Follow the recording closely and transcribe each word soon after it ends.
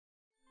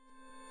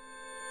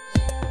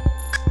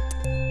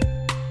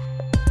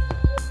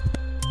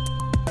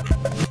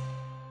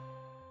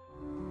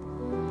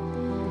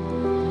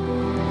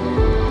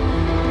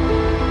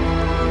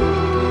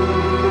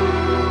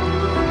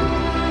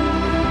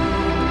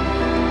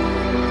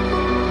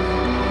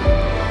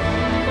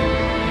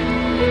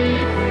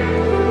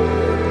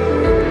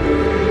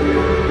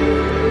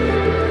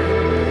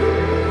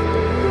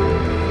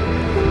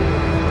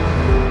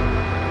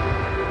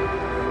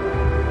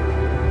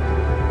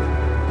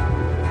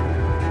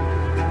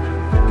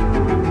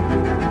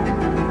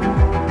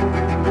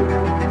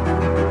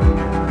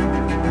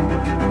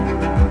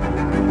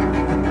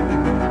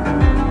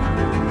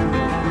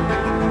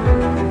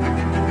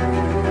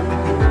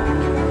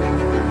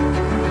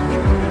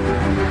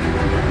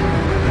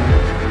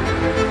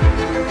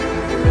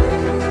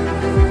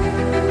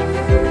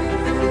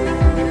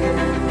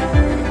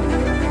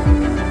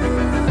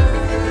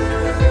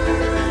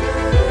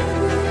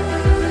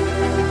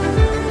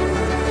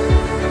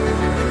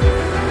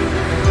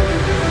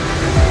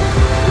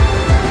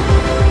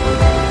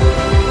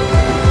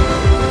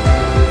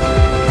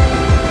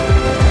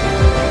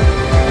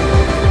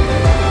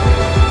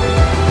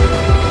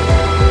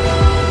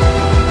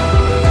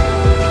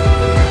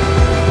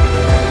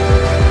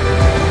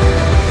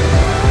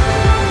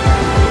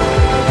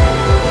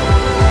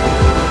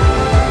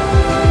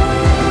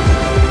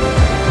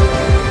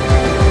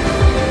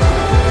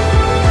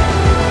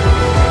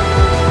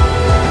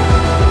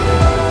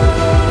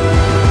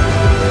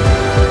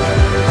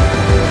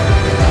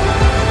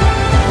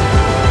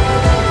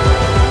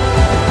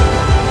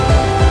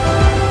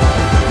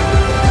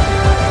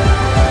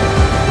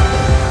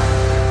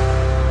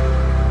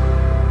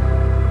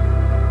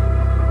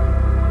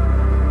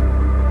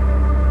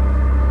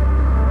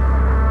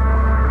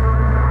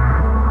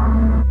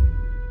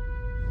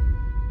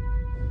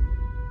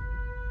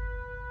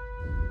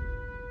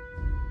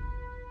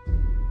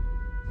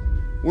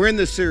We're in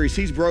this series,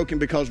 He's Broken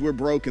Because We're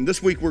Broken.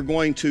 This week we're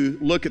going to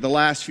look at the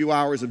last few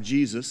hours of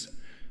Jesus.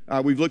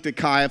 We've looked at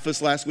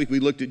Caiaphas. Last week we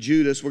looked at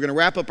Judas. We're going to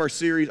wrap up our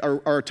series,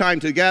 our time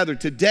together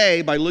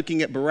today by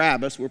looking at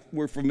Barabbas.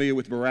 We're familiar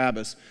with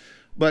Barabbas.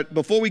 But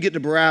before we get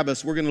to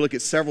Barabbas, we're going to look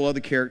at several other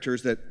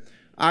characters that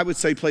I would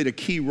say played a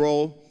key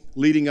role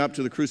leading up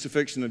to the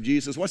crucifixion of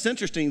Jesus. What's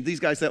interesting, these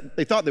guys,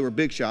 they thought they were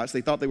big shots.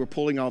 They thought they were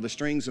pulling all the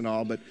strings and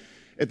all, but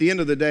at the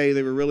end of the day,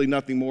 they were really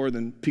nothing more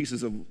than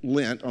pieces of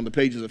lint on the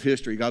pages of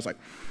history. God's like,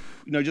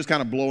 just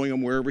kind of blowing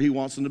them wherever He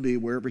wants them to be,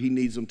 wherever He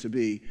needs them to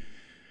be.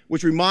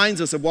 Which reminds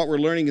us of what we're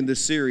learning in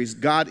this series.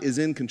 God is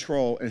in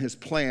control and His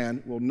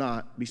plan will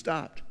not be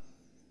stopped.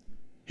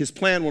 His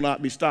plan will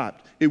not be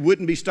stopped. It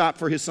wouldn't be stopped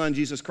for His Son,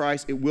 Jesus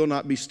Christ. It will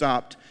not be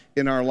stopped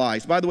in our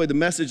lives. By the way, the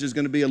message is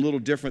going to be a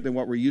little different than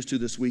what we're used to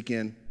this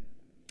weekend.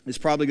 It's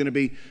probably going to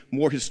be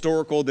more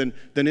historical than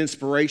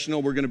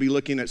inspirational. We're going to be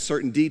looking at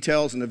certain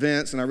details and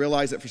events, and I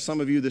realize that for some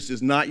of you, this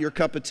is not your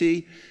cup of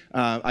tea.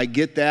 I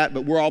get that,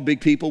 but we're all big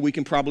people. We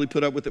can probably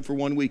put up with it for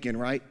one weekend,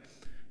 right?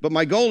 But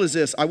my goal is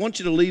this. I want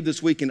you to leave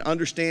this weekend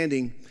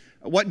understanding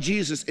what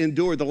Jesus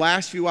endured the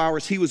last few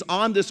hours. He was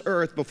on this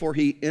earth before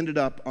He ended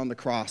up on the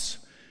cross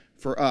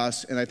for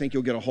us, and I think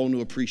you'll get a whole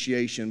new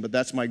appreciation, but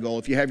that's my goal.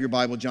 If you have your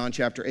Bible, John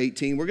chapter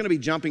 18, we're going to be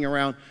jumping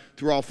around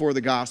through all four of the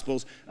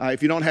Gospels.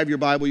 If you don't have your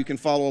Bible, you can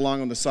follow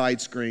along on the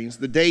side screens.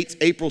 The date's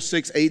April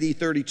 6, AD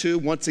 32.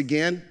 Once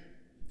again,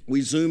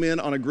 we zoom in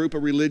on a group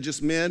of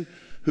religious men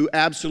who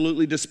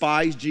absolutely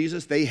despise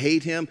Jesus. They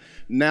hate Him.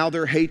 Now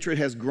their hatred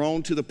has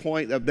grown to the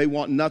point that they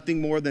want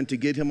nothing more than to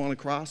get Him on a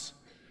cross.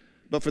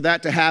 But for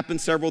that to happen,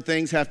 several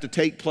things have to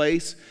take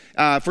place.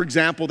 For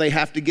example, they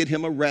have to get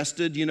Him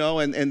arrested,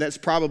 and that's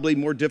probably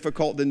more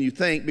difficult than you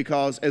think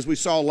because as we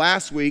saw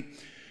last week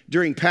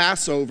during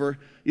Passover,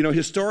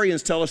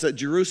 historians tell us that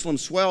Jerusalem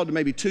swelled to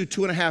maybe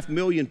 2.5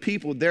 million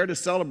people there to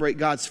celebrate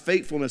God's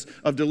faithfulness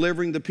of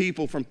delivering the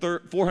people from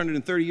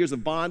 430 years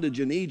of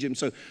bondage in Egypt.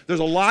 So there's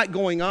a lot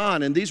going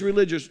on, and these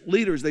religious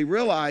leaders, they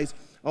realize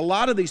a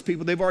lot of these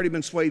people, they've already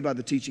been swayed by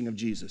the teaching of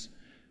Jesus.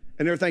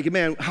 And they're thinking,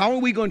 man, how are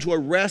we going to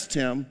arrest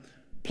Him,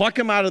 pluck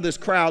Him out of this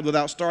crowd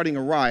without starting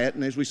a riot?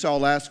 And as we saw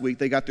last week,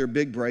 they got their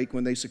big break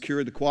when they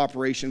secured the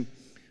cooperation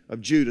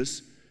of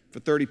Judas. For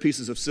 30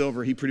 pieces of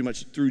silver, he pretty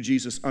much threw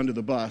Jesus under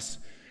the bus.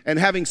 And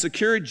having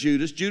secured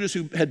Judas,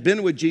 who had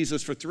been with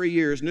Jesus for 3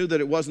 years, knew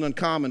that it wasn't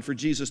uncommon for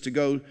Jesus to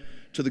go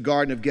to the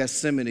Garden of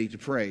Gethsemane to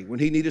pray. When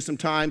he needed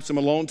some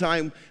alone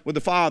time with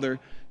the Father,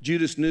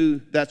 Judas knew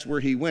that's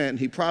where he went.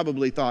 He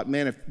probably thought,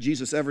 man, if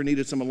Jesus ever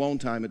needed some alone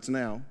time, it's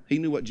now. He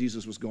knew what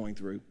Jesus was going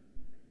through.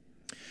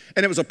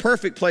 And it was a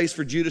perfect place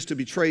for Judas to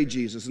betray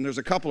Jesus. And there's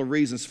a couple of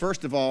reasons.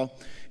 First of all,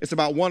 it's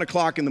about 1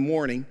 o'clock in the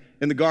morning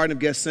in the Garden of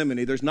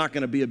Gethsemane. There's not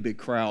going to be a big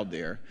crowd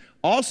there.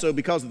 Also,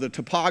 because of the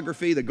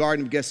topography, the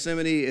Garden of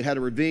Gethsemane, it had a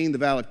ravine, the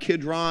Valley of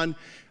Kidron.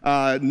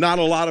 Not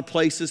a lot of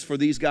places for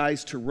these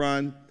guys to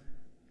run.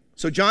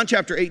 So John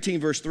chapter 18,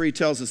 verse 3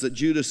 tells us that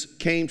Judas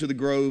came to the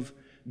grove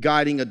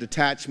guiding a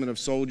detachment of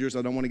soldiers.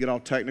 I don't want to get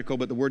all technical,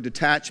 but the word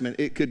detachment,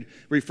 it could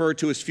refer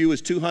to as few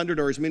as 200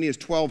 or as many as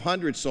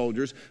 1,200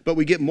 soldiers. But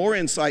we get more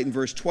insight in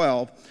verse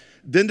 12.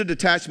 Then the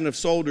detachment of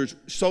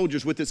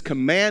soldiers with its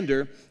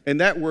commander, and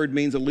that word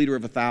means a leader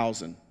of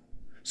 1,000.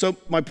 So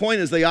my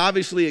point is they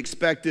obviously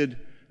expected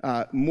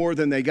more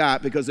than they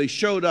got because they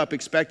showed up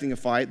expecting a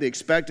fight. They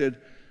expected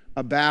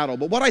a battle.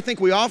 But what I think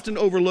we often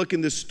overlook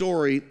in this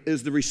story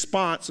is the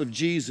response of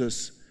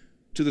Jesus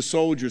to the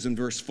soldiers in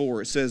verse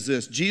 4. It says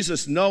this: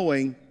 Jesus,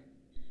 knowing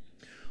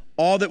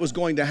all that was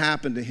going to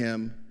happen to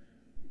Him,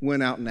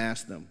 went out and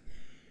asked them.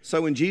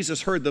 So when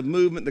Jesus heard the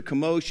movement, the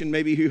commotion,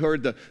 maybe He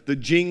heard the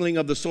jingling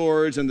of the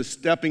swords and the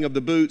stepping of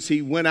the boots,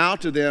 He went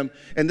out to them,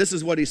 and this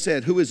is what He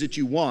said: "Who is it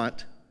you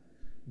want?"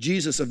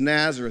 "Jesus of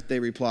Nazareth," they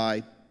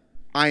replied.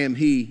 "I am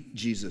He,"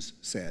 Jesus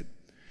said.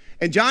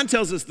 And John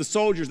tells us the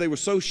soldiers, they were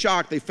so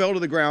shocked they fell to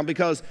the ground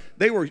because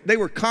they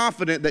were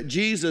confident that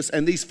Jesus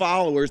and these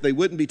followers, they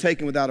wouldn't be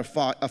taken without a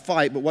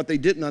fight. But what they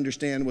didn't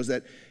understand was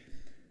that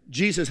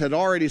Jesus had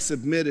already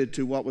submitted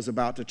to what was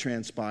about to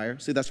transpire.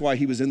 See, that's why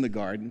He was in the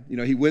garden.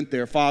 He went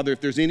there. Father,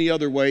 if there's any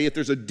other way, if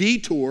there's a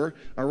detour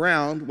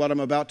around what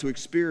I'm about to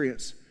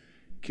experience,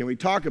 can we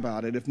talk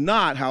about it? If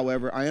not,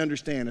 however, I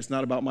understand it's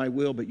not about my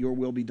will, but your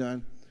will be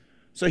done.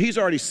 So He's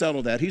already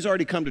settled that. He's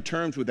already come to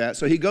terms with that.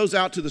 So He goes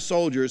out to the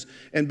soldiers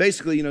and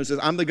basically, says,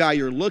 I'm the guy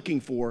you're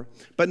looking for.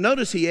 But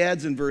notice He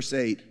adds in verse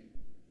 8,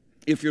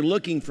 if you're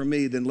looking for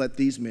me, then let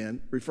these men,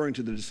 referring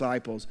to the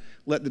disciples,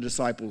 let the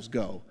disciples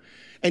go.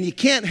 And you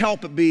can't help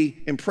but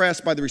be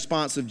impressed by the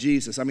response of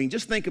Jesus. I mean,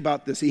 just think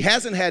about this. He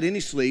hasn't had any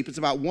sleep. It's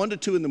about 1 to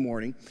 2 in the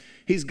morning.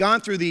 He's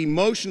gone through the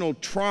emotional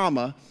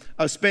trauma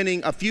of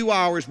spending a few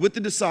hours with the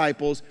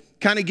disciples,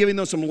 kind of giving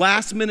them some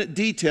last-minute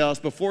details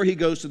before He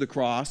goes to the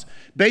cross,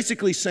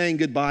 basically saying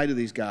goodbye to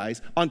these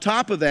guys. On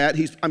top of that,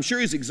 I'm sure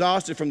he's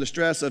exhausted from the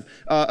stress of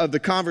the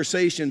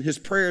conversation, his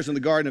prayers in the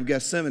Garden of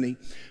Gethsemane.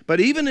 But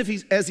even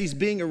as he's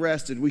being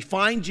arrested, we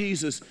find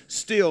Jesus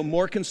still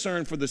more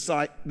concerned for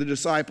the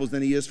disciples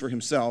than He is for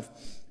Himself.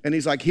 And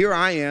He's like, here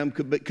I am,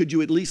 but could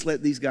you at least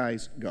let these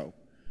guys go?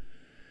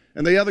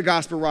 And the other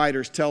gospel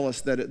writers tell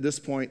us that at this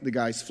point, the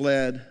guys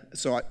fled.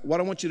 So what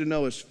I want you to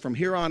know is from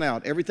here on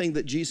out, everything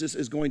that Jesus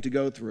is going to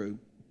go through,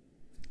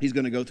 he's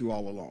going to go through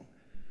all alone.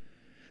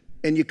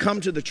 And you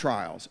come to the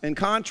trials. And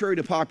contrary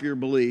to popular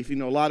belief, a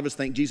lot of us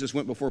think Jesus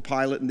went before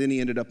Pilate and then he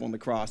ended up on the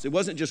cross. It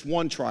wasn't just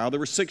one trial. There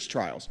were 6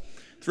 trials.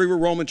 3 were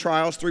Roman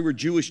trials, 3 were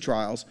Jewish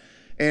trials.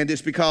 And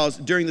it's because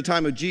during the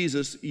time of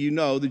Jesus,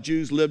 the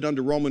Jews lived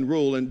under Roman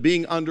rule. And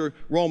being under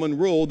Roman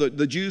rule,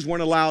 the Jews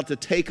weren't allowed to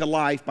take a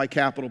life by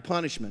capital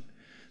punishment.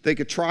 They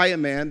could try a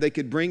man. They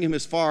could bring him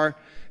as far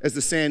as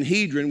the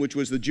Sanhedrin, which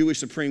was the Jewish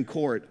Supreme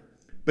Court.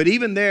 But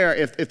even there,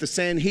 if the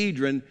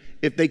Sanhedrin,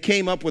 if they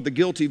came up with a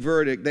guilty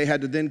verdict, they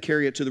had to then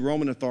carry it to the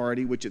Roman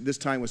authority, which at this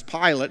time was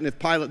Pilate. And if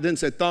Pilate then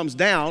said thumbs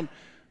down,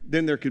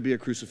 then there could be a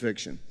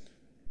crucifixion.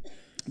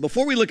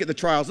 Before we look at the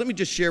trials, let me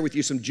just share with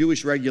you some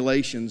Jewish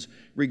regulations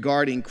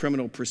regarding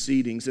criminal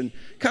proceedings and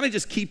kind of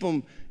just keep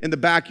them in the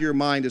back of your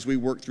mind as we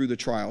work through the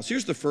trials.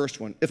 Here's the first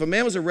one. If a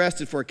man was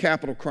arrested for a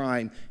capital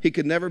crime, he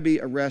could never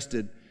be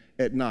arrested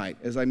at night.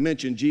 As I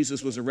mentioned,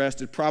 Jesus was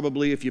arrested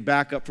probably, if you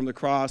back up from the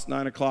cross,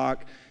 9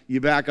 o'clock,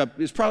 you back up,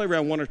 it's probably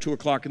around 1 or 2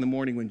 o'clock in the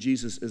morning when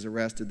Jesus is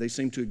arrested. They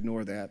seem to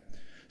ignore that.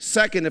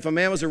 Second, if a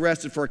man was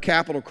arrested for a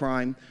capital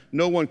crime,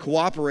 no one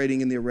cooperating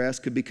in the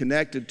arrest could be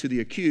connected to the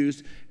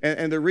accused.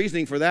 And the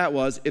reasoning for that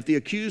was if the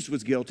accused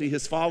was guilty,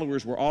 his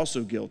followers were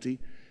also guilty.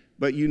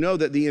 But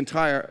that the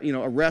entire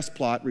arrest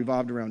plot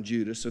revolved around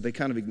Judas, so they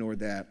kind of ignored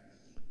that.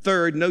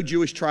 Third, no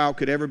Jewish trial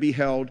could ever be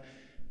held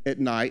at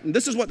night. And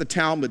this is what the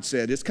Talmud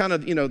said. It's kind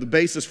of, the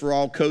basis for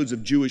all codes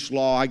of Jewish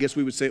law. I guess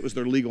we would say it was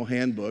their legal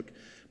handbook.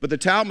 But the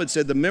Talmud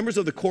said the members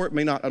of the court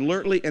may not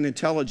alertly and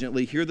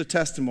intelligently hear the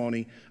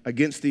testimony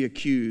against the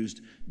accused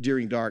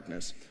during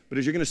darkness. But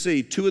as you're going to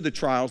see, 2 of the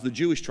trials, the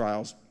Jewish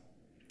trials,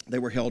 they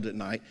were held at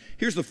night.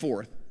 Here's the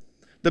 4th.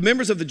 The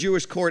members of the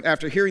Jewish court,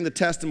 after hearing the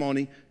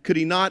testimony, could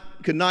not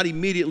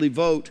immediately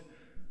vote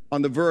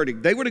on the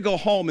verdict. They were to go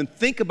home and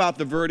think about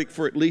the verdict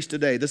for at least a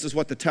day. This is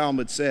what the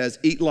Talmud says.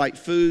 Eat light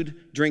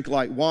food, drink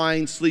light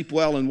wine, sleep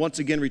well, and once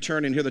again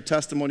return and hear the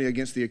testimony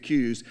against the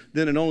accused.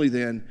 Then and only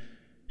then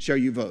shall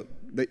you vote.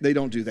 They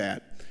don't do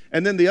that.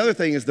 And then the other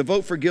thing is the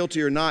vote for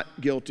guilty or not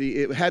guilty,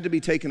 it had to be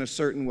taken a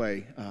certain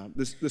way.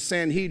 The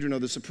Sanhedrin or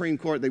the Supreme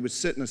Court, they would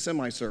sit in a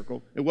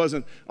semicircle. It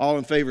wasn't all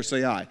in favor,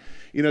 say aye.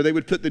 They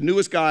would put the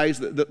newest guys,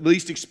 the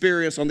least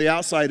experience on the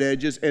outside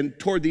edges, and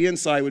toward the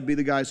inside would be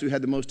the guys who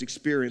had the most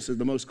experience,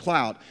 the most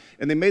clout.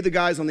 And they made the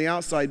guys on the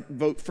outside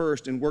vote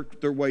first and worked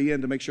their way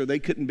in to make sure they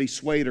couldn't be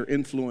swayed or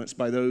influenced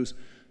by those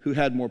who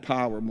had more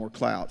power, more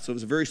clout. So it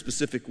was a very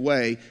specific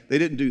way. They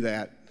didn't do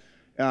that.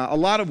 A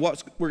lot of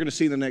what we're going to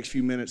see in the next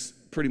few minutes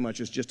pretty much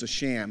is just a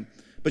sham.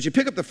 But you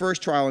pick up the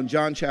first trial in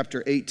John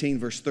chapter 18,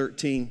 verse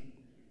 13.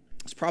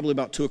 It's probably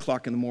about 2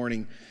 o'clock in the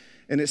morning.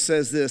 And it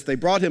says this, they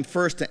brought him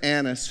first to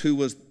Annas, who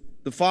was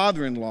the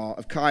father-in-law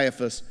of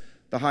Caiaphas,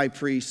 the high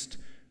priest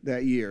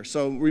that year.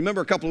 So remember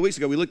a couple of weeks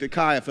ago, we looked at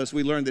Caiaphas.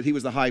 We learned that he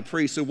was the high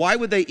priest. So why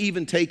would they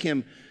even take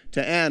him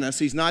to Annas?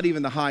 He's not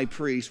even the high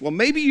priest. Well,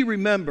 maybe you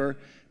remember,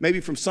 maybe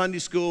from Sunday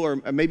school, or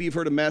maybe you've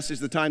heard a message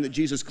the time that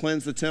Jesus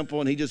cleansed the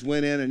temple and he just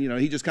went in and,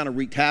 he just kind of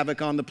wreaked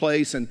havoc on the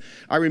place. And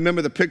I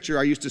remember the picture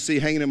I used to see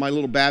hanging in my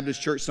little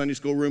Baptist church Sunday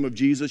school room of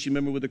Jesus, you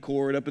remember, with the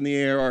cord up in the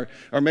air,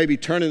 or maybe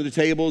turning the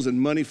tables and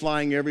money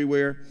flying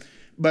everywhere.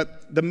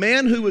 But the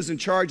man who was in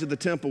charge of the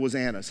temple was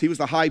Annas. He was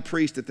the high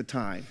priest at the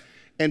time.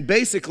 And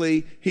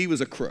basically, he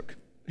was a crook.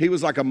 He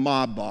was like a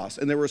mob boss.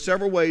 And there were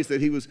several ways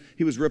that he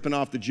was ripping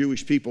off the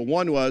Jewish people.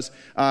 One was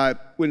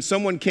when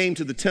someone came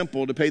to the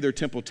temple to pay their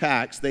temple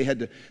tax, they had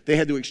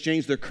to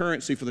exchange their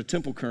currency for the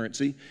temple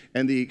currency,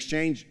 and the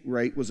exchange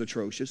rate was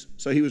atrocious.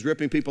 So he was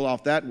ripping people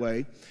off that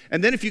way.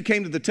 And then if you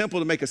came to the temple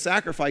to make a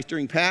sacrifice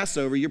during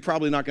Passover, you're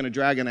probably not going to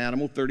drag an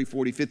animal 30,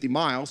 40, 50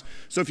 miles.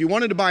 So if you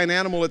wanted to buy an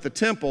animal at the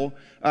temple,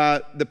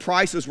 the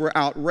prices were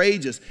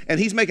outrageous. And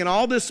he's making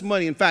all this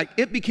money. In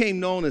fact, it became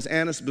known as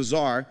Annas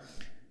Bazaar.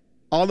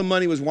 All the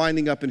money was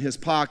winding up in his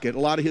pocket. A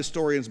lot of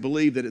historians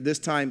believe that at this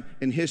time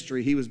in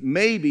history, he was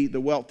maybe the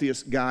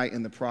wealthiest guy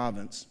in the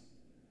province.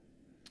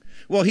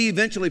 Well, he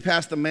eventually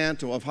passed the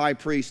mantle of high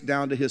priest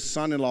down to his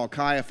son-in-law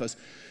Caiaphas.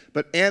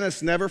 But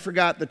Annas never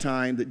forgot the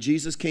time that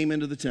Jesus came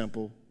into the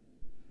temple,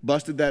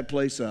 busted that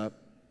place up,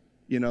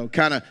 he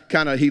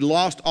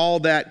lost all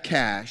that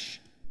cash.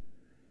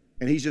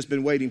 And he's just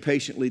been waiting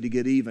patiently to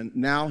get even.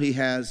 Now he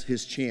has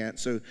his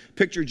chance. So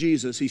picture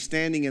Jesus. He's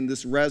standing in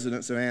this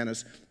residence of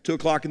Annas, 2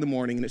 o'clock in the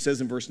morning, and it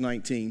says in verse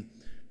 19,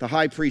 the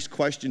high priest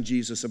questioned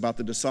Jesus about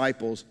the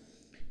disciples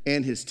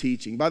and his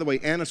teaching. By the way,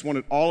 Annas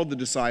wanted all of the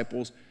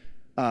disciples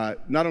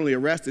not only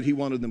arrested, he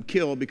wanted them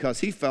killed because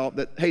he felt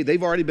that, hey,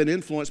 they've already been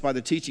influenced by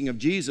the teaching of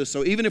Jesus.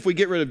 So even if we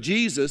get rid of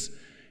Jesus,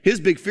 his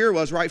big fear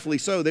was, rightfully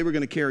so, they were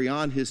going to carry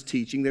on his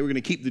teaching. They were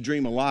going to keep the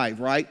dream alive,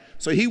 right?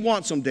 So he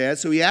wants them dead.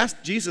 So he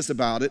asked Jesus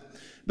about it.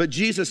 But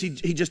Jesus, he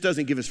just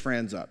doesn't give his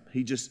friends up.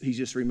 He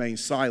just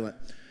remains silent.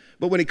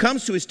 But when it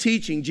comes to his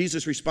teaching,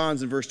 Jesus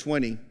responds in verse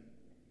 20.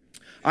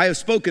 I have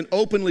spoken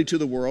openly to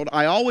the world.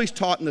 I always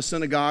taught in the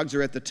synagogues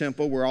or at the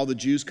temple where all the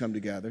Jews come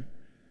together.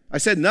 I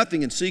said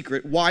nothing in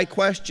secret. Why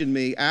question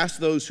me? Ask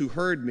those who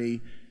heard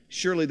me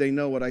Surely they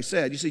know what I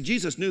said. You see,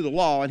 Jesus knew the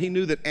law, and he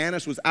knew that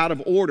Annas was out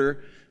of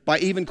order by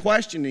even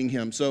questioning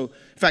him. So,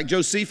 in fact,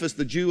 Josephus,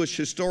 the Jewish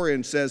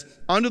historian, says,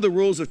 under the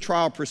rules of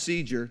trial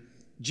procedure,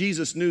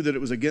 Jesus knew that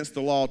it was against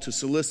the law to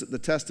solicit the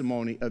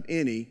testimony of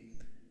any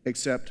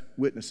except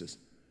witnesses.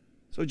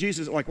 So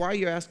Jesus, like, why are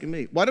you asking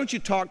me? Why don't you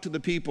talk to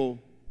the people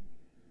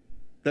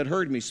that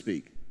heard me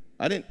speak?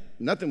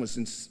 Nothing was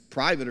in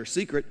private or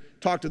secret.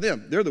 Talk to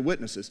them. They're the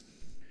witnesses.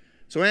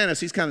 So Annas,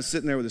 he's kind of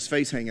sitting there with his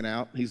face hanging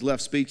out. He's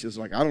left speechless,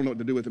 like, I don't know what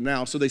to do with him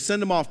now. So they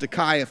send him off to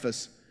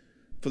Caiaphas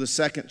for the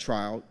second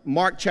trial.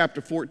 Mark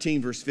chapter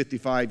 14, verse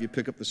 55, you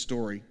pick up the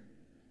story.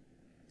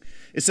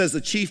 It says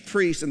the chief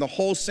priests and the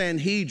whole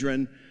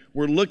Sanhedrin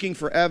were looking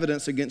for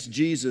evidence against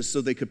Jesus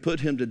so they could put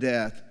him to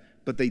death,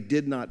 but they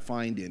did not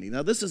find any.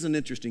 Now, this is an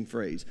interesting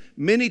phrase.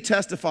 Many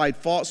testified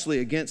falsely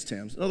against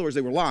him. In other words,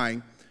 they were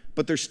lying,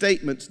 but their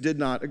statements did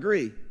not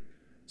agree.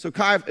 So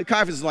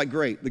Caiaphas is like,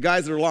 great, the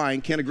guys that are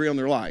lying can't agree on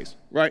their lies,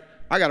 right?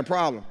 I got a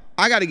problem.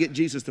 I got to get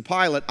Jesus to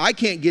Pilate. I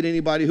can't get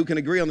anybody who can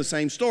agree on the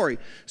same story.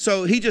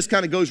 So he just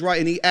kind of goes right,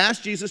 and he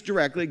asks Jesus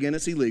directly. Again,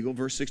 it's illegal,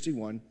 verse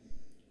 61.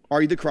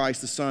 Are you the Christ,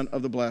 the Son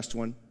of the Blessed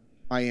One?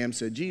 I am,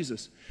 said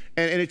Jesus.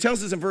 And it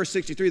tells us in verse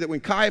 63 that when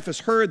Caiaphas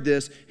heard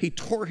this, he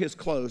tore his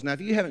clothes. Now,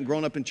 if you haven't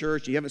grown up in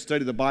church, you haven't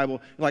studied the Bible,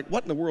 you're like,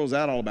 what in the world is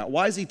that all about?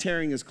 Why is he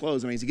tearing his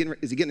clothes? I mean, is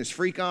he getting his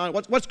freak on?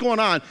 What's going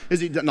on? Is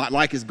he not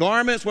like his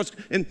garments?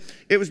 And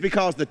it was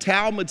because the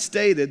Talmud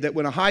stated that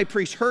when a high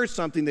priest heard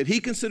something that he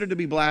considered to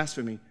be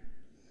blasphemy,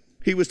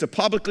 he was to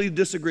publicly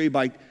disagree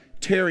by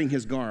tearing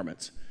his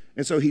garments.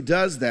 And so he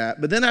does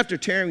that. But then after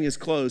tearing his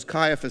clothes,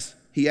 Caiaphas,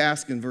 he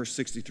asks in verse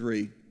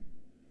 63,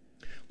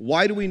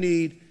 why do we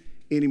need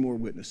any more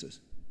witnesses?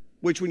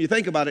 Which, when you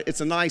think about it, it's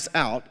a nice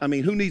out. I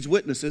mean, who needs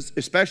witnesses?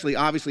 Especially,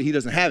 obviously, he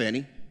doesn't have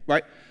any,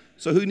 right?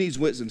 So who needs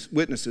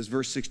witnesses?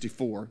 Verse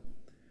 64.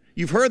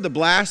 You've heard the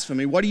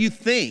blasphemy. What do you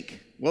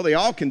think? Well, they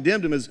all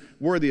condemned him as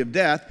worthy of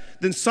death.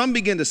 Then some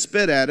began to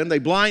spit at him. They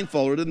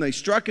blindfolded him. They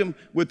struck him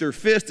with their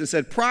fist and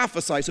said,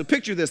 prophesy. So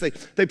picture this.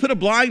 They put a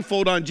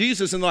blindfold on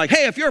Jesus and they're like,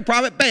 hey, if you're a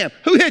prophet, bam,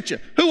 who hit you?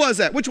 Who was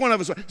that? Which one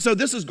of us? So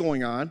this is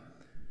going on.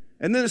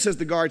 And then it says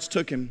the guards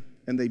took him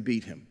and they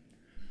beat him.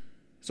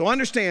 So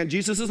understand,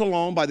 Jesus is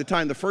alone by the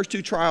time the first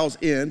two trials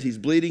end. He's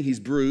bleeding, he's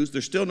bruised.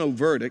 There's still no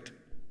verdict.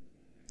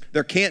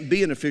 There can't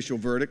be an official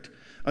verdict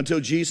until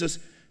Jesus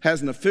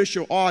has an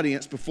official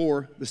audience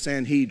before the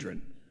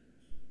Sanhedrin.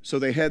 So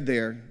they head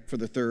there for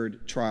the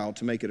third trial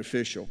to make it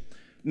official.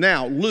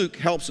 Now, Luke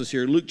helps us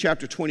here. Luke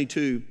chapter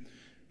 22,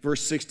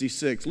 verse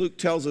 66. Luke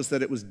tells us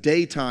that it was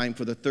daytime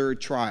for the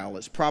third trial.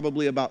 It's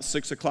probably about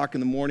 6 o'clock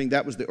in the morning.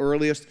 That was the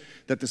earliest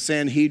that the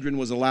Sanhedrin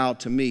was allowed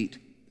to meet.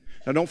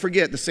 Now, don't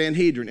forget the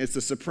Sanhedrin. It's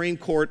the Supreme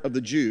Court of the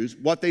Jews.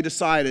 What they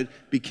decided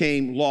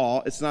became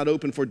law. It's not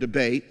open for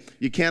debate.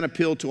 You can't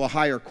appeal to a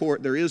higher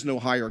court. There is no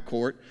higher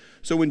court.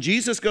 So when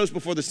Jesus goes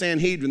before the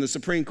Sanhedrin, the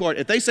Supreme Court,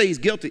 if they say he's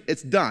guilty,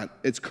 it's done.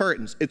 It's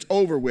curtains. It's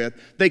over with.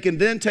 They can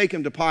then take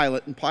him to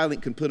Pilate, and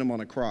Pilate can put him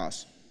on a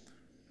cross.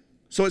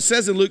 So it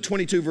says in Luke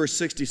 22, verse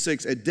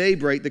 66, at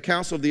daybreak, the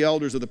council of the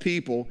elders of the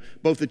people,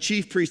 both the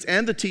chief priests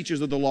and the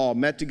teachers of the law,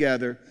 met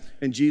together,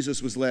 and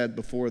Jesus was led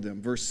before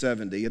them. Verse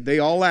 70, they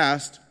all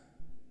asked,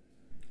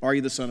 are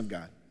you the Son of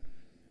God?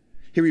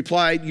 He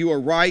replied, you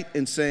are right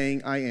in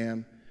saying I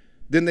am.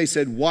 Then they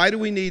said, why do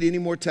we need any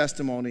more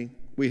testimony?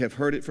 We have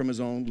heard it from his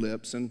own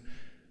lips. And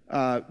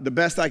the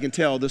best I can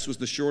tell, this was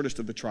the shortest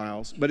of the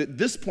trials. But at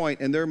this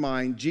point in their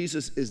mind,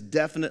 Jesus is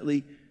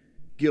definitely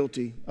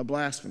guilty of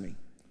blasphemy.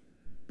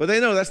 But they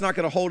know that's not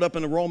going to hold up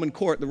in the Roman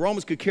court. The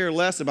Romans could care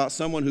less about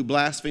someone who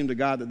blasphemed a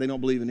God that they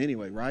don't believe in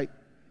anyway, right?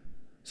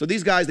 So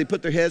these guys, they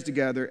put their heads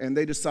together and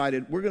they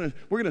decided, we're going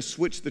to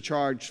switch the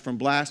charge from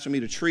blasphemy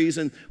to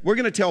treason. We're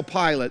going to tell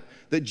Pilate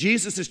that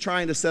Jesus is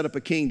trying to set up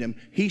a kingdom.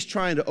 He's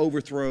trying to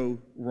overthrow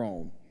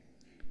Rome.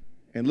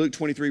 And Luke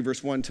 23,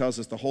 verse 1 tells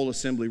us the whole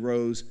assembly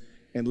rose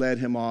and led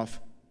him off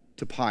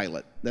to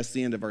Pilate. That's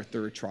the end of our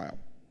third trial.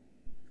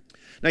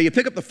 Now you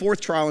pick up the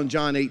fourth trial in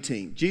John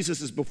 18.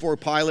 Jesus is before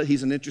Pilate.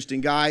 He's an interesting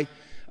guy.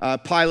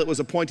 Pilate was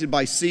appointed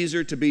by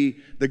Caesar to be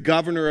the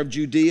governor of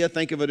Judea.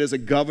 Think of it as a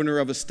governor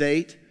of a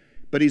state.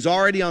 But he's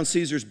already on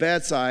Caesar's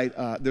bedside.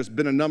 There's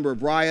been a number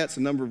of riots,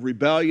 a number of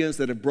rebellions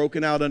that have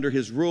broken out under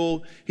his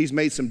rule. He's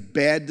made some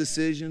bad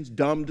decisions,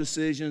 dumb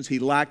decisions. He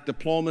lacked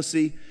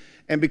diplomacy.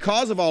 And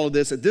because of all of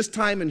this, at this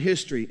time in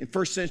history, in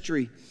first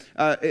century,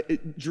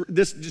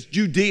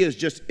 Judea is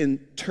just in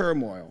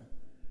turmoil.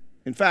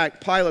 In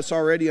fact, Pilate's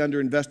already under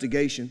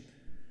investigation.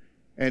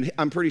 And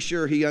I'm pretty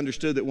sure he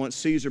understood that once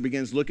Caesar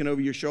begins looking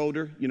over your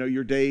shoulder,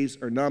 your days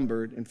are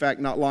numbered. In fact,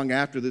 not long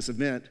after this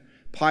event,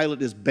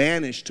 Pilate is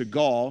banished to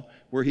Gaul,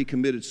 where he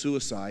committed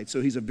suicide. So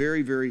he's a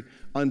very, very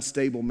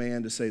unstable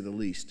man, to say the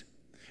least.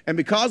 And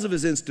because of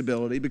his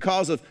instability,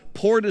 because of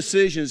poor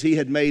decisions he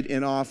had made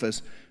in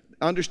office,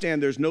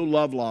 understand there's no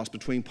love lost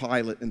between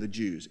Pilate and the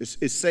Jews.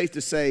 It's safe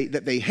to say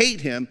that they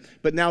hate him,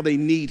 but now they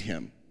need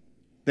him.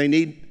 They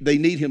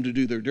need him to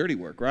do their dirty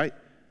work, right?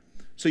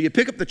 So you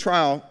pick up the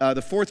trial,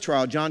 the fourth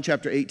trial, John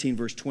chapter 18,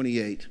 verse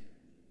 28.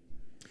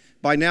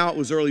 By now it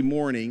was early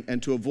morning,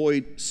 and to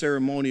avoid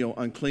ceremonial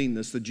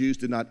uncleanness, the Jews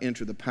did not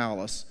enter the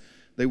palace.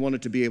 They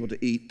wanted to be able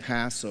to eat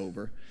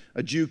Passover.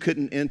 A Jew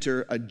couldn't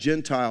enter a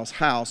Gentile's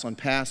house on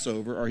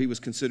Passover, or he was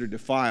considered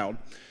defiled.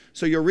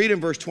 So you'll read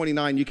in verse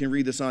 29, you can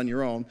read this on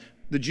your own.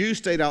 The Jews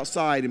stayed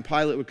outside, and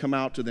Pilate would come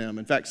out to them.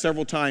 In fact,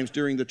 several times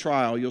during the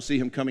trial, you'll see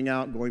him coming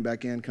out, going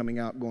back in, coming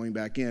out, going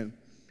back in.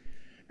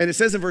 And it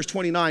says in verse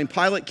 29,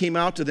 Pilate came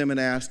out to them and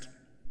asked,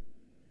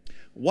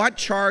 "What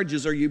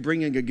charges are you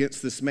bringing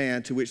against this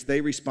man?" To which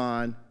they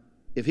respond,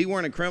 "If he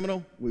weren't a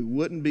criminal, we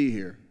wouldn't be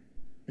here.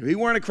 If he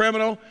weren't a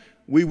criminal,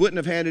 we wouldn't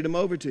have handed him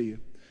over to you."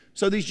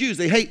 So these Jews,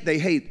 they hate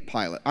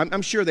Pilate.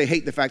 I'm sure they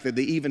hate the fact that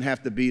they even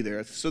have to be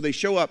there. So they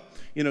show up,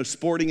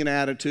 sporting an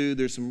attitude.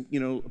 There's some,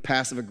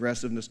 passive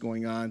aggressiveness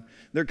going on.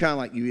 They're kind of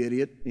like, "You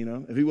idiot,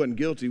 if he wasn't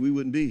guilty, we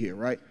wouldn't be here,"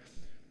 right?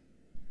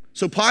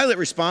 So Pilate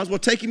responds, "Well,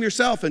 take him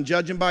yourself and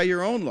judge him by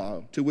your own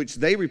law." To which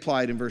they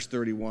replied in verse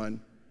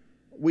 31,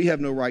 "We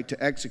have no right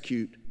to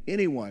execute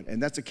anyone."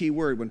 And that's a key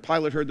word. When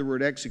Pilate heard the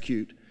word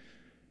execute,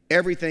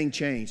 everything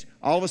changed.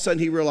 All of a sudden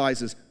he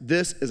realizes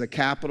this is a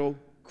capital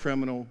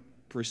criminal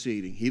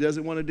proceeding. He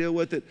doesn't want to deal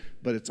with it,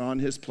 but it's on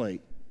his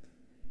plate.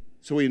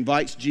 So he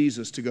invites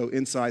Jesus to go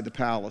inside the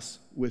palace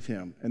with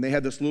him. And they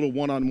had this little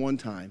one-on-one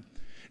time.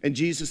 And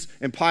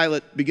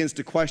Pilate begins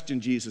to question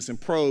Jesus and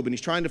probe, and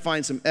he's trying to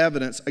find some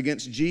evidence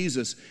against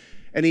Jesus.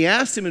 And he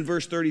asks him in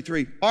verse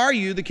 33, "Are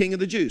you the king of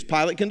the Jews?"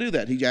 Pilate can do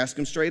that. He asks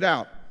him straight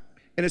out.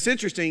 And it's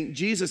interesting,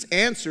 Jesus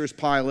answers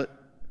Pilate's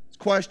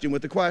question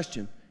with a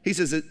question. He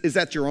says, "Is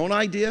that your own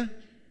idea?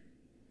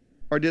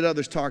 Or did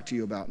others talk to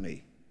you about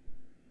me?"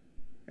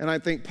 And I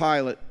think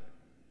Pilate,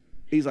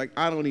 he's like,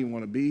 "I don't even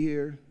want to be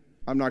here.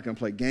 I'm not going to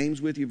play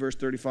games with you." Verse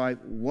 35,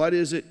 "What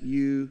is it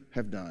you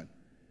have done?"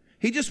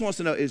 He just wants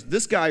to know, is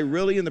this guy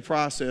really in the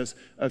process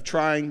of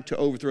trying to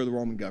overthrow the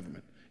Roman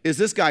government? Is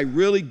this guy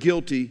really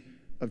guilty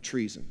of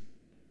treason?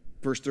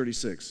 Verse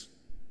 36.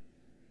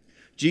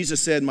 Jesus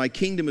said, "My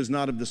kingdom is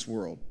not of this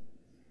world.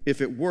 If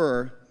it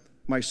were,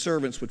 my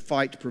servants would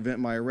fight to prevent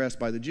my arrest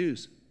by the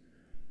Jews."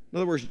 In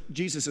other words,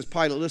 Jesus says,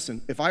 "Pilate,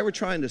 listen, if I were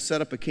trying to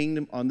set up a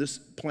kingdom on this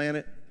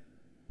planet,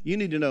 you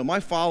need to know my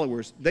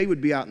followers, they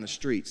would be out in the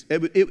streets.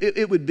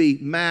 It would be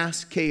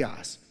mass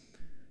chaos.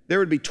 There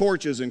would be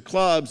torches and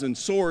clubs and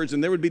swords,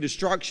 and there would be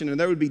destruction, and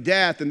there would be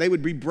death, and they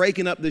would be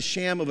breaking up this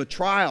sham of a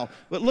trial.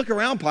 But look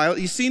around, Pilate.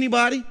 You see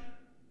anybody?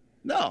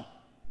 No,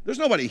 there's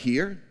nobody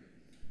here."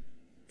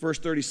 Verse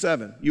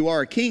 37, "You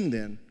are a king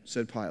then,"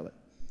 said Pilate.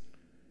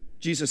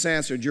 Jesus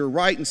answered, "You're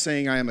right in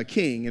saying I am a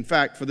king. In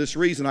fact, for this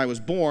reason I was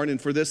born,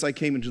 and for this I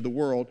came into the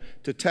world,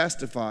 to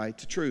testify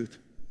to truth.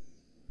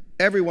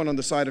 Everyone on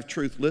the side of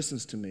truth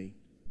listens to me."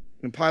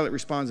 And Pilate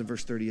responds in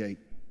verse 38,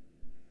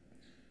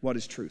 "What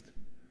is truth?"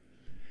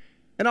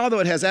 And although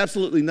it has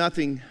absolutely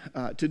nothing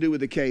to do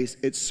with the case,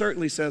 it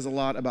certainly says a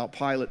lot about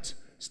Pilate's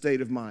state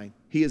of mind.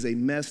 He is a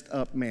messed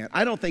up man.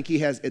 I don't think he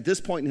has, at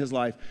this point in his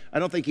life, I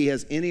don't think he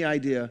has any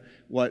idea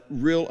what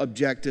real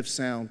objective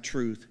sound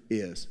truth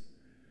is.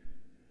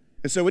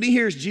 And so when he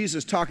hears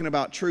Jesus talking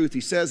about truth,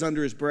 he says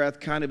under his breath,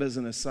 kind of as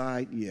an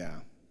aside,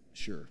 "Yeah,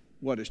 sure.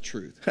 What is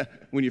truth?"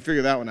 When you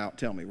figure that one out,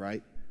 tell me,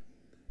 right?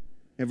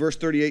 And verse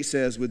 38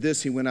 says, "With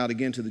this he went out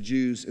again to the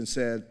Jews and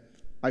said,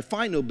 I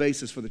find no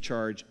basis for the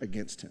charge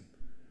against him."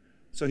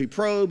 So he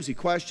probes, he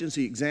questions,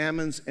 he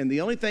examines, and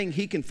the only thing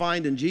he can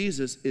find in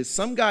Jesus is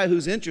some guy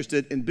who's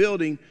interested in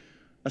building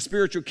a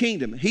spiritual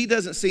kingdom. He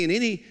doesn't see in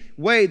any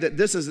way that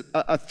this is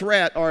a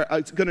threat or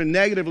it's going to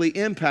negatively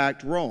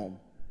impact Rome.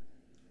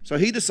 So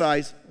he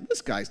decides,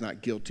 this guy's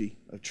not guilty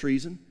of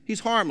treason. He's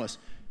harmless.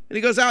 And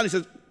he goes out and he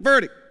says,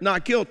 "Verdict,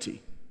 not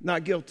guilty,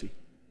 not guilty."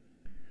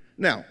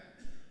 Now,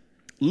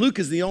 Luke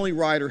is the only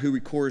writer who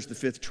records the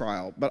fifth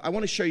trial, but I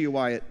want to show you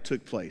why it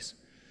took place.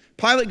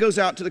 Pilate goes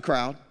out to the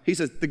crowd. He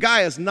says, the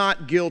guy is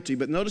not guilty,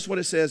 but notice what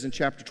it says in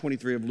chapter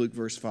 23 of Luke,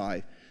 verse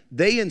 5.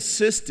 They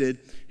insisted.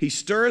 He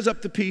stirs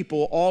up the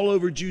people all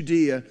over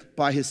Judea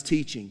by his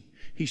teaching.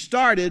 He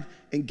started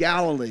in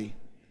Galilee.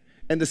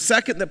 And the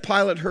second that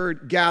Pilate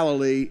heard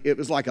Galilee, it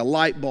was like a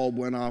light bulb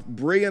went off.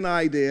 Brilliant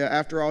idea.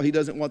 After all, he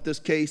doesn't want this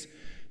case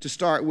to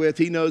start with.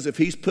 He knows if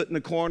he's put in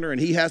a corner and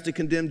he has to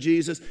condemn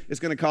Jesus, it's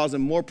going to cause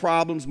him more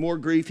problems, more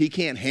grief. He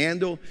can't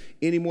handle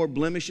any more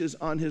blemishes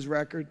on his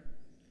record.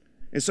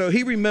 And so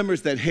he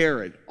remembers that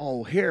Herod,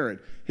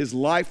 his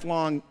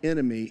lifelong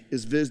enemy,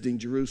 is visiting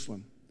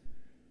Jerusalem.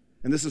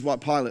 And this is what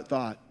Pilate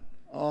thought.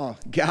 Oh,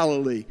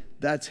 Galilee,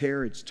 that's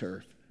Herod's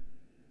turf.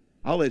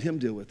 I'll let him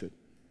deal with it.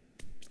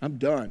 I'm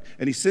done.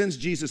 And he sends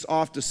Jesus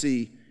off to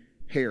see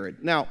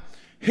Herod. Now,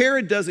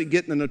 Herod doesn't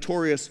get the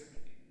notorious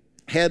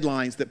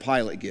headlines that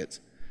Pilate gets.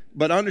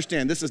 But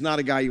understand, this is not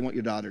a guy you want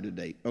your daughter to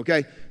date,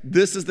 okay?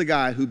 This is the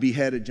guy who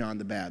beheaded John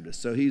the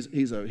Baptist. So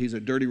he's a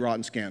dirty,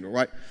 rotten scandal,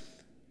 right?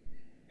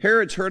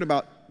 Herod's heard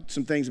about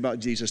some things about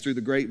Jesus through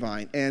the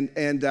grapevine, and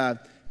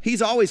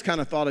he's always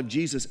kind of thought of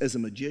Jesus as a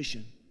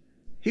magician.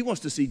 He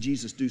wants to see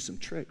Jesus do some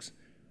tricks.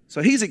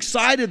 So he's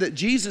excited that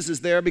Jesus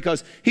is there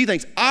because he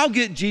thinks, I'll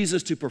get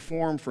Jesus to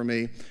perform for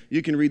me.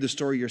 You can read the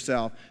story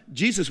yourself.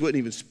 Jesus wouldn't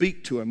even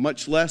speak to him,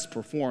 much less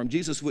perform.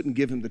 Jesus wouldn't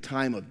give him the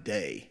time of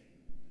day.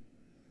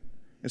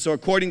 And so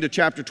according to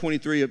chapter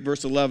 23 at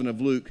verse 11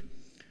 of Luke,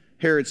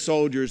 Herod's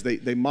soldiers,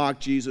 they mock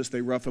Jesus,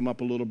 they rough him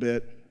up a little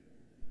bit.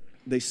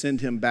 They send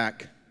him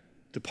back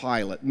to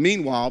Pilate.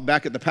 Meanwhile,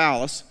 back at the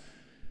palace,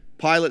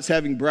 Pilate's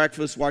having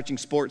breakfast, watching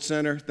Sports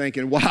Center,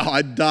 thinking, wow,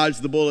 I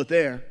dodged the bullet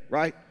there,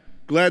 right?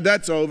 Glad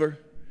that's over.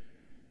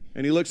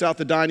 And he looks out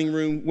the dining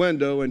room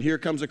window, and here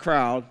comes a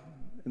crowd.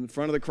 In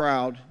front of the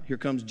crowd, here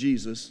comes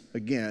Jesus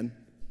again.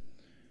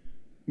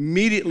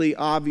 Immediately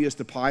obvious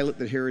to Pilate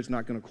that Herod's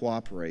not going to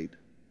cooperate.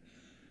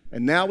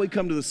 And now we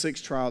come to the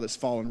sixth trial that's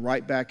fallen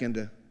right back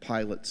into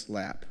Pilate's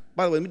lap.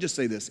 By the way, let me just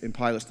say this in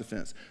Pilate's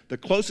defense. The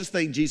closest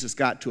thing Jesus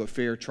got to a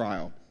fair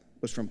trial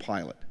was from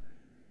Pilate.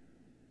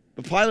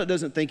 But Pilate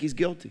doesn't think he's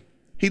guilty.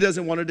 He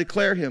doesn't want to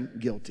declare him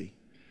guilty.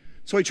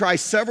 So he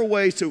tries several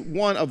ways to,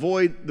 one,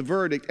 avoid the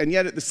verdict, and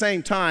yet at the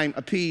same time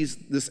appease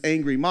this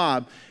angry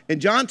mob.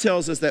 And John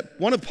tells us that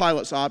one of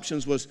Pilate's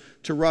options was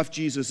to rough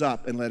Jesus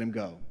up and let him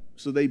go.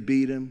 So they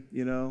beat him,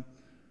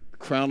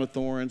 crown of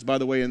thorns. By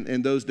the way,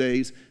 in those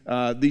days,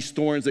 these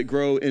thorns that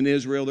grow in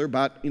Israel, they're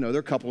about, they're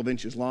a couple of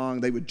inches long.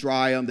 They would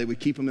dry them. They would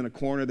keep them in a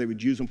corner. They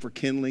would use them for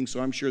kindling.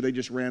 So I'm sure they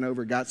just ran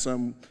over, got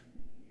some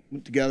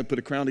together, put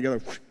a crown together,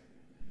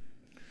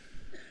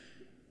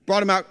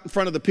 brought him out in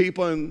front of the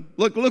people, and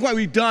look what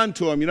we've done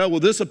to him. Will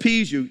this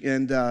appease you?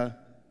 And it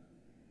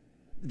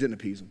didn't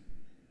appease them.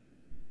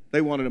 They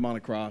wanted him on a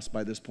cross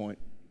by this point.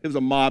 It was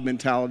a mob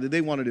mentality.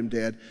 They wanted him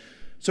dead.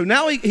 So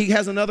now he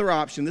has another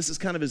option. This is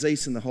kind of his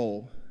ace in the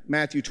hole.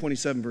 Matthew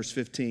 27, verse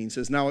 15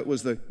 says, now it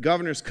was the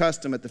governor's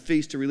custom at the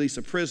feast to release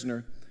a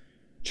prisoner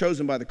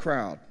chosen by the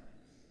crowd.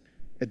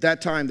 At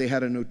that time, they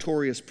had a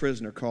notorious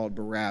prisoner called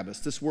Barabbas.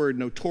 This word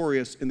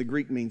notorious in the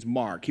Greek means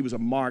marked. He was a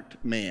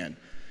marked man.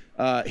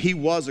 He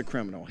was a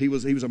criminal. He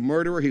was a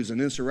murderer. He was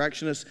an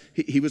insurrectionist.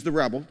 He was the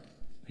rebel.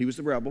 He's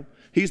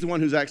the one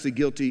who's actually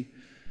guilty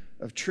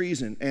of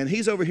treason. And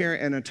he's over here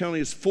in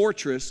Antonius'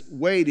 fortress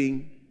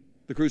waiting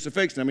the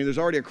crucifixion. I mean, there's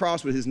already a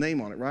cross with his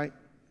name on it, right?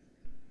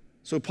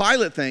 So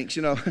Pilate thinks,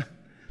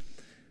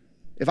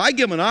 if I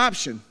give him an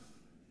option,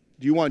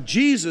 do you want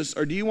Jesus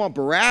or do you want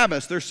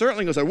Barabbas? They're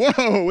certainly going to say,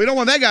 whoa, we don't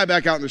want that guy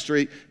back out in the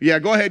street. Yeah,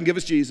 go ahead and give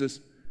us Jesus.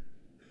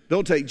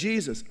 They'll take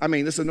Jesus. I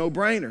mean, this is a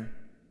no-brainer.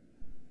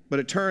 But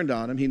it turned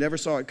on him. He never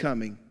saw it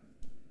coming.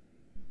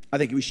 I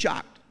think he was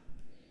shocked.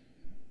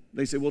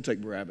 They said, we'll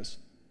take Barabbas.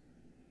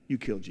 You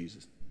killed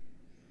Jesus.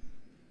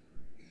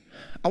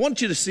 I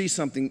want you to see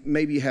something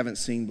maybe you haven't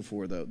seen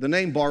before, though. The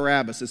name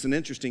Barabbas is an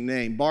interesting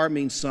name. Bar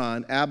means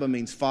son. Abba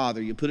means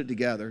father. You put it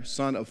together,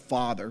 son of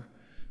father.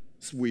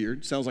 It's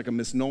weird. Sounds like a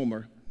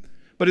misnomer.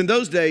 But in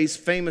those days,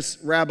 famous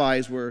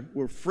rabbis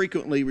were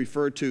frequently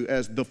referred to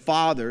as the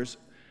fathers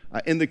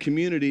in the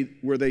community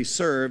where they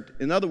served.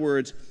 In other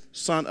words,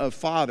 son of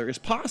father. It's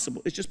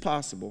possible. It's just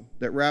possible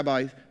that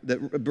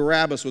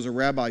Barabbas was a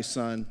rabbi's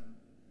son.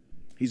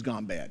 He's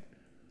gone bad.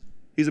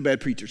 He's a bad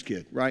preacher's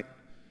kid, right?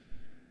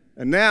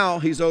 And now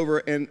he's over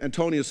in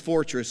Antonius'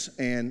 fortress,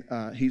 and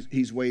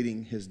he's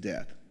waiting his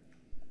death.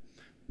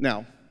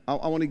 Now,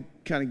 I want to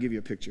kind of give you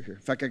a picture here. In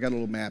fact, I got a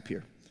little map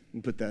here.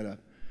 You can put that up.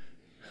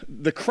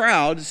 The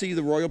crowd, see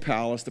the royal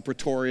palace, the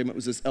praetorium, it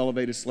was this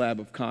elevated slab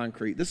of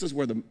concrete. This is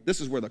where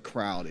the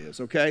crowd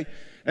is, okay?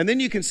 And then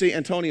you can see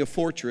Antonia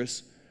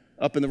Fortress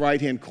up in the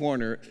right-hand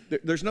corner.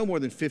 There's no more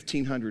than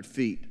 1,500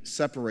 feet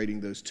separating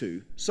those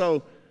two.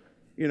 So,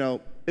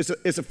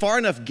 it's a far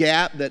enough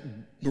gap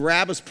that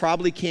Barabbas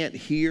probably can't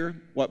hear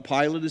what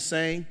Pilate is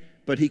saying,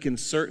 but he can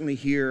certainly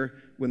hear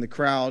when the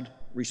crowd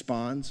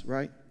responds,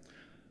 right?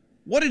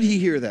 What did he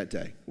hear that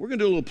day? We're going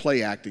to do a little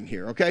play acting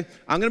here, okay?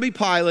 I'm going to be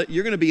Pilate.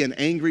 You're going to be an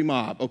angry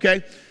mob,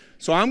 okay?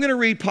 So I'm going to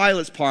read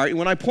Pilate's part, and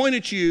when I point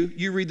at you,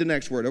 you read the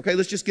next word, okay?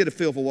 Let's just get a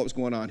feel for what was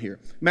going on here.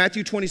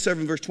 Matthew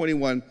 27, verse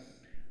 21.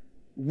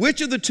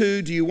 Which of the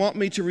two do you want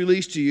me to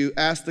release to you?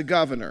 Asked the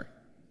governor.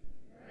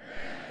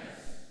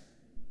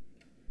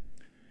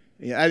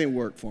 Yeah, that didn't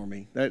work for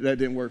me. That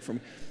didn't work for me.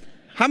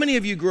 How many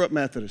of you grew up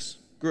Methodist?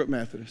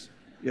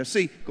 Yeah,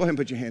 see, go ahead and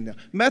put your hand down.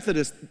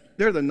 Methodists,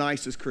 they're the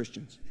nicest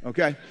Christians,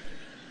 okay?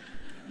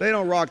 They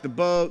don't rock the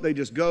boat. They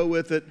just go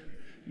with it.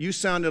 You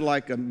sounded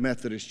like a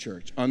Methodist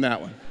church on that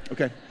one,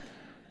 okay?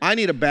 I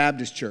need a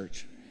Baptist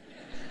church.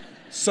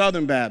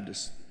 Southern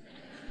Baptist.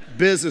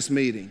 Business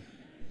meeting.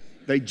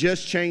 They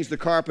just changed the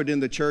carpet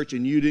in the church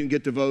and you didn't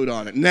get to vote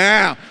on it.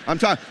 Now, I'm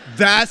talking,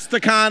 that's the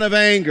kind of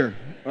anger,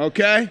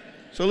 okay?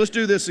 So let's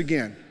do this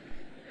again.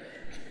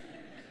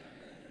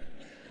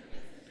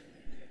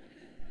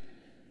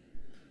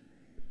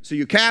 So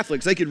you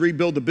Catholics, they could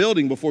rebuild the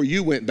building before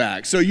you went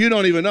back. So you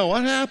don't even know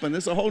what happened.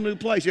 It's a whole new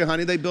place. Yeah,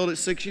 honey, they built it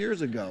 6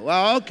 years ago.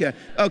 Oh,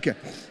 okay.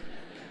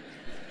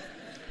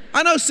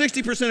 I know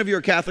 60% of you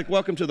are Catholic.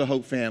 Welcome to the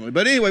Hope family.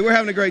 But anyway, we're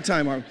having a great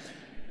time, aren't we?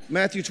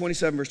 Matthew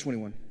 27, verse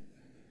 21.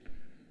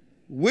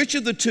 Which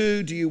of the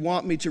two do you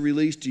want me to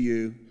release to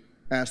you?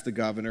 Asked the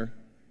governor.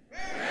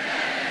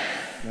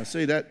 Now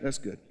see, that's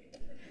good.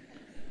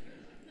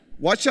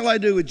 What shall I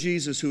do with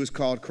Jesus who is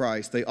called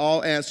Christ? They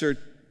all answered,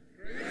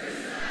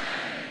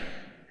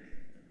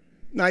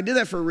 Now, I did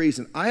that for a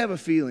reason. I have a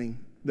feeling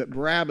that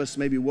Barabbas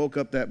maybe woke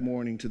up that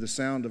morning to the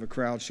sound of a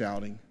crowd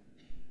shouting,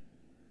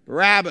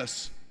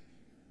 Barabbas,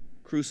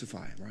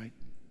 crucify him, right?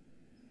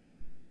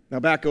 Now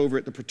back over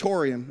at the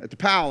Praetorium, at the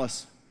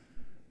palace,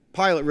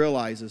 Pilate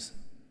realizes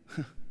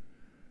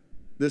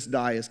this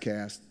die is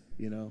cast,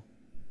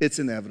 It's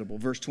inevitable.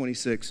 Verse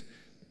 26,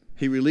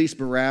 he released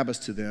Barabbas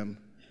to them,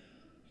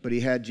 but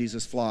he had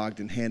Jesus flogged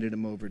and handed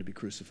him over to be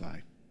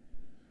crucified.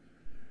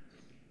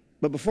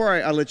 But before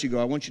I let you go,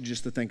 I want you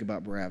just to think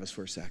about Barabbas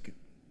for a second.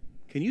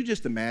 Can you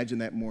just imagine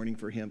that morning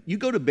for him? You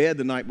go to bed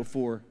the night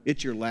before,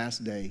 it's your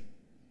last day.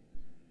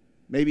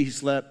 Maybe he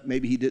slept,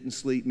 maybe he didn't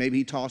sleep, maybe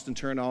he tossed and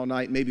turned all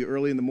night, maybe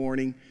early in the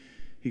morning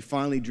he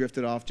finally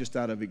drifted off just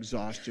out of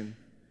exhaustion.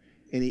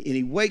 And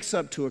he wakes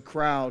up to a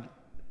crowd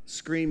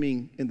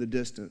screaming in the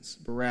distance,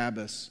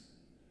 Barabbas,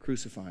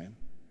 crucify him.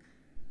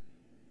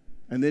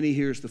 And then he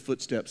hears the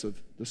footsteps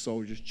of the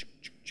soldiers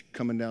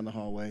coming down the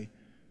hallway,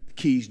 the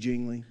keys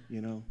jingling,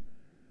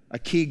 a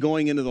key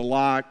going into the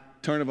lock,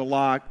 turn of a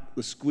lock,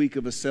 the squeak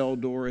of a cell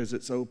door as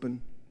it's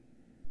open,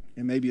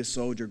 and maybe a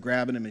soldier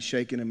grabbing him and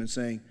shaking him and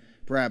saying,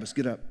 Barabbas,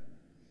 get up.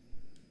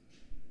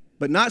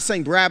 But not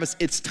saying, Barabbas,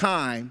 it's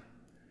time,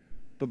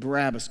 but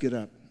Barabbas, get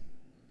up.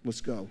 Let's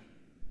go.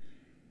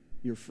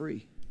 You're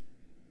free.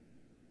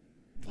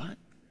 What?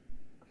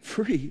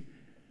 Free?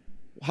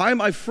 Why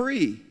am I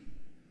free?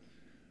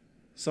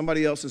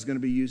 Somebody else is going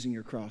to be using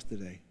your cross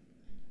today.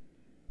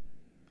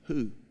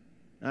 Who?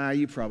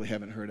 You probably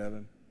haven't heard of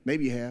him.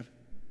 Maybe you have.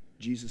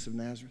 Jesus of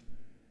Nazareth.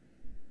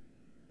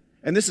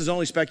 And this is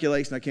only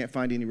speculation. I can't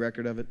find any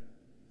record of it.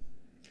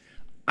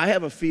 I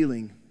have a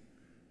feeling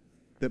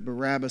that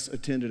Barabbas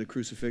attended a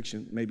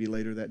crucifixion maybe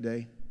later that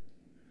day.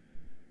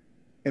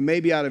 And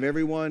maybe out of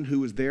everyone who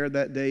was there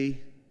that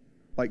day,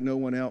 like no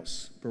one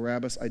else,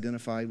 Barabbas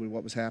identified with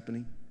what was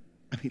happening.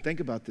 I mean, think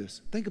about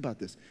this. Think about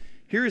this.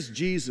 Here is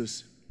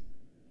Jesus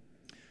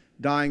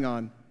dying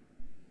on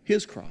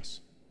his cross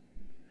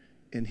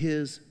in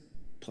his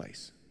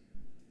place.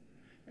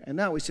 And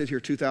now we sit here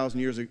 2,000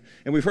 years ago,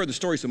 and we've heard the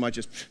story so much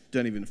it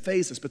doesn't even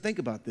faze us. But think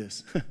about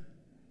this.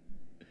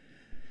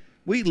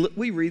 We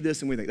read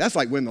this and we think, that's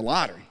like winning the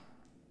lottery.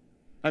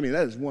 I mean,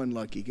 that is one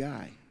lucky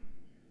guy.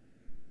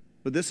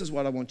 But this is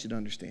what I want you to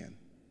understand.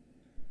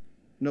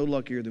 No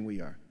luckier than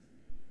we are.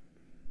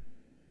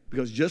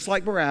 Because just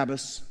like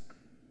Barabbas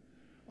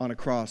on a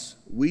cross,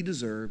 we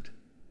deserved,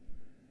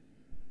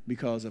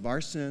 because of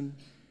our sin,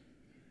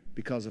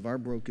 because of our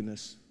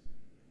brokenness,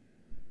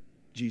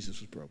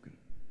 Jesus was broken.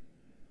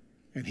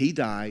 And he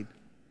died.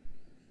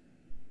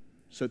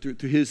 So through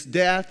his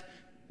death,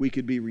 we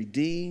could be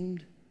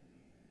redeemed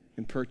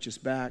and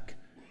purchased back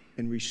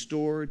and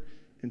restored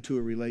into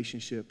a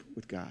relationship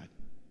with God.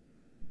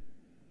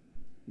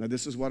 Now,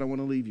 this is what I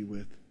want to leave you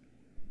with.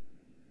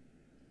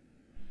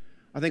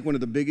 I think one of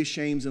the biggest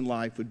shames in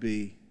life would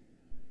be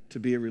to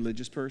be a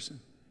religious person.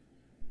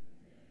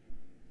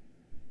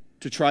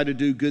 To try to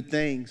do good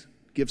things,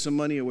 give some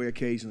money away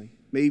occasionally,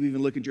 maybe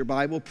even look at your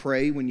Bible,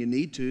 pray when you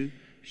need to,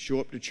 show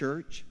up to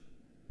church,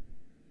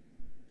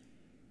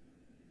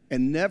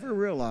 and never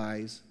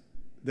realize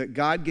that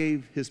God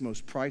gave his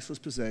most priceless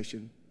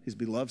possession, his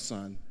beloved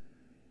Son,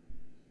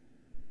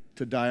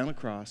 to die on a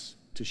cross,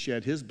 to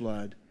shed his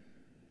blood,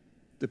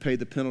 to pay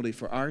the penalty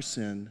for our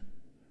sin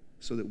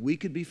so that we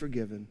could be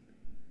forgiven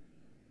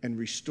and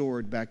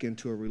restored back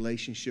into a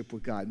relationship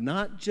with God.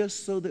 Not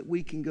just so that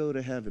we can go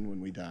to heaven when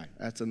we die.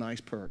 That's a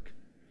nice perk.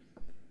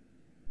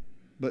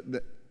 But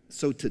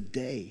so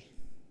today,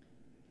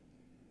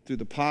 through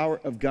the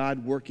power of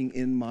God working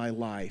in my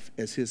life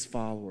as his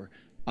follower,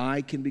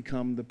 I can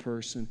become the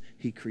person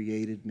he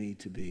created me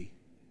to be.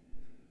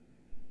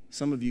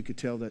 Some of you could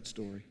tell that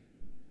story.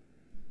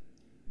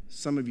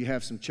 Some of you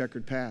have some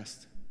checkered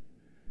past.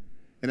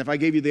 And if I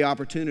gave you the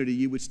opportunity,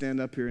 you would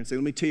stand up here and say,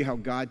 let me tell you how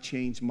God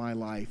changed my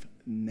life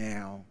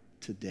now,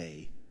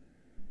 today.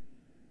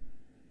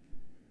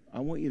 I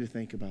want you to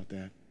think about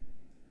that.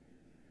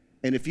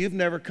 And if you've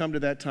never come to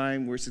that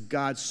time where it says,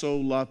 God so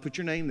loved, put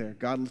your name there.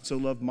 God so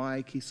loved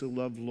Mike. He so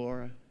loved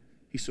Laura.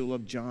 He so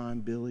loved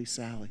John, Billy,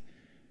 Sally.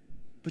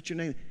 Put your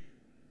name.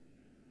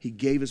 He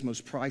gave his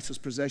most priceless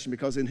possession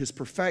because in his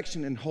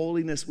perfection and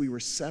holiness, we were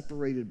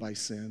separated by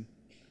sin.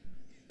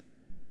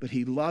 But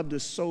he loved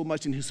us so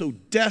much and he so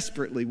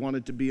desperately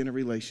wanted to be in a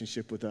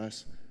relationship with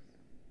us.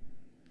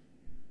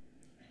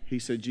 He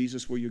said,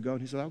 Jesus, will you go?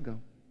 And he said, I'll go.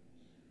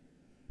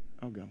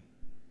 I'll go.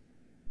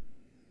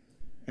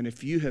 And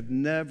if you have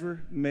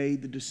never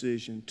made the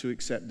decision to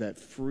accept that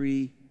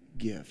free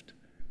gift,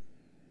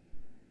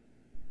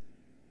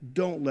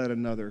 don't let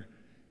another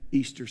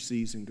Easter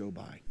season go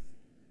by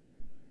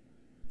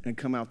and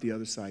come out the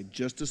other side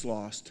just as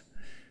lost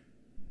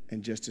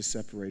and just as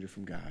separated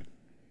from God.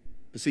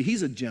 But see,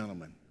 he's a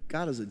gentleman.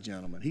 God is a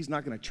gentleman. He's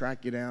not going to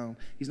track you down.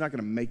 He's not going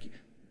to make you,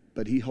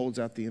 but he holds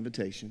out the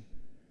invitation.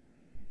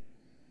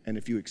 And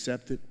if you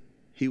accept it,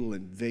 he will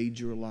invade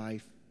your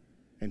life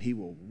and he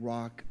will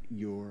rock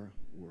your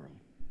world.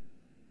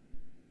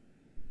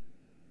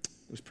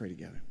 Let's pray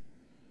together.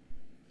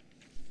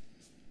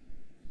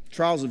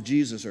 Trials of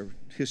Jesus are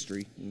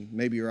history. And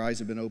maybe your eyes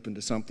have been opened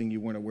to something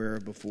you weren't aware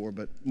of before,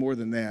 but more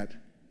than that,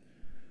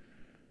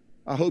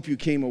 I hope you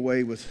came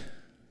away with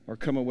or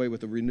come away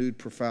with a renewed,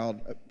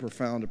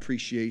 profound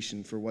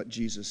appreciation for what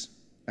Jesus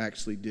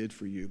actually did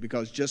for you.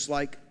 Because just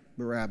like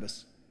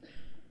Barabbas,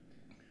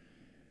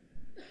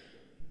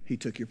 he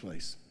took your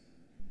place.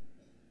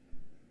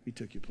 He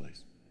took your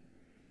place.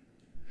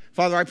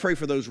 Father, I pray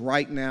for those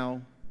right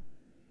now,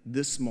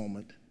 this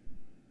moment,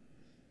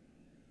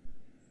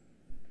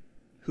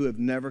 who have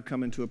never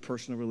come into a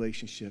personal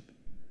relationship.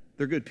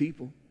 They're good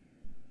people.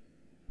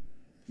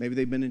 Maybe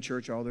they've been in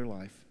church all their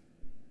life.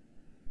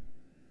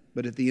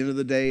 But at the end of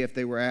the day, if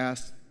they were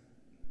asked,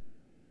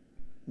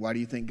 why do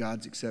you think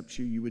God accepts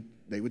you?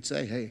 They would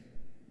say, hey,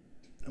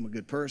 I'm a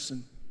good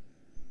person.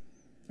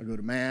 I go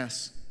to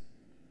Mass.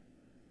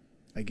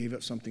 I gave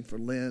up something for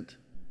Lent.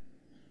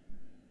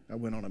 I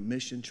went on a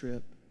mission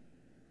trip.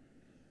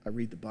 I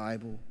read the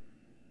Bible.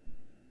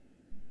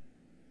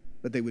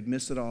 But they would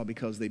miss it all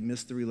because they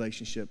missed the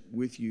relationship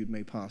with you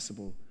made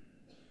possible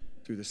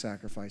through the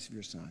sacrifice of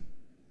your Son.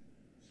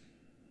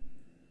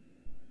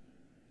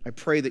 I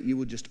pray that you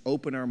would just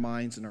open our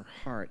minds and our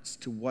hearts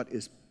to what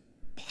is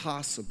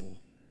possible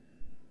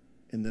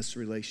in this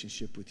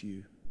relationship with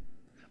you.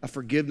 A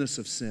forgiveness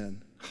of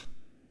sin.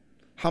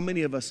 How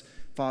many of us,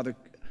 Father,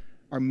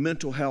 our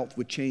mental health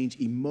would change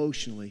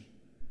emotionally,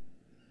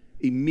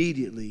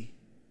 immediately,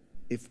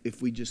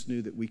 if we just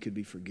knew that we could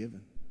be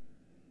forgiven?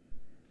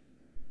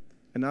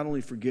 And not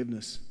only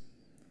forgiveness,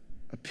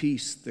 a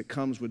peace that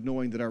comes with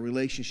knowing that our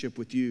relationship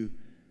with you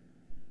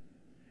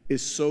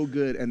is so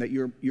good, and that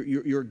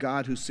you're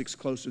God who sticks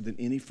closer than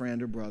any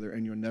friend or brother,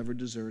 and you'll never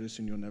desert us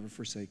and you'll never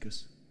forsake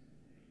us.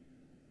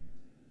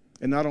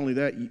 And not only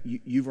that,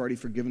 you've already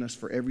forgiven us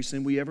for every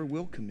sin we ever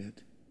will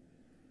commit.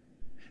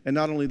 And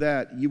not only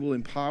that, you will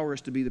empower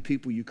us to be the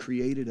people you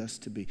created us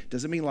to be.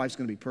 Doesn't mean life's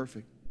going to be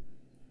perfect.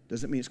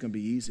 Doesn't mean it's going to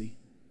be easy.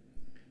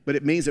 But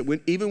it means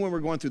that even when we're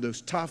going through those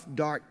tough,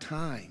 dark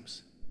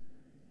times,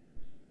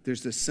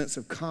 there's this sense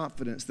of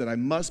confidence that I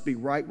must be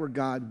right where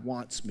God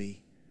wants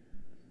me,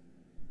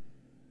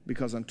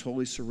 because I'm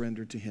totally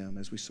surrendered to him,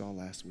 as we saw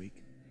last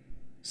week,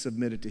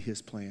 submitted to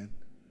his plan.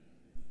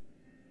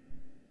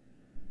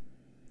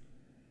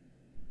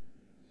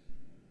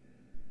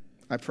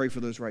 I pray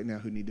for those right now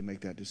who need to make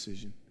that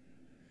decision.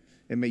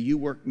 And may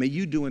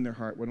you do in their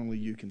heart what only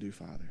you can do,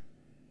 Father.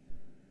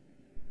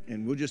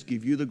 And we'll just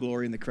give you the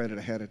glory and the credit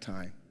ahead of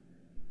time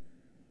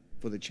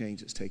for the change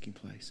that's taking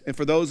place. And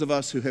for those of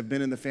us who have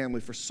been in the family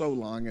for so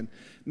long, and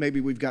maybe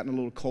we've gotten a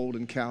little cold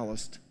and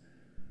calloused,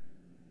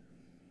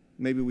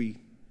 maybe we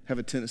have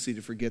a tendency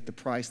to forget the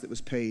price that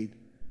was paid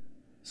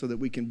so that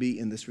we can be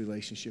in this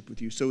relationship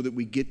with you, so that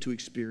we get to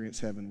experience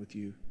heaven with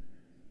you.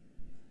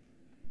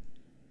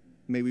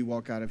 May we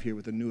walk out of here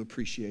with a new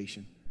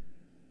appreciation,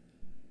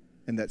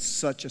 and that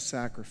such a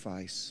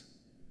sacrifice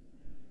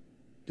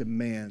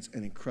demands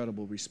an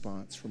incredible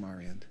response from our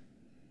end.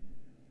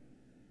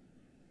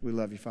 We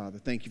love you, Father.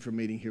 Thank you for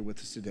meeting here with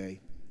us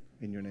today.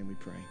 In your name we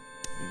pray.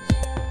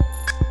 Amen.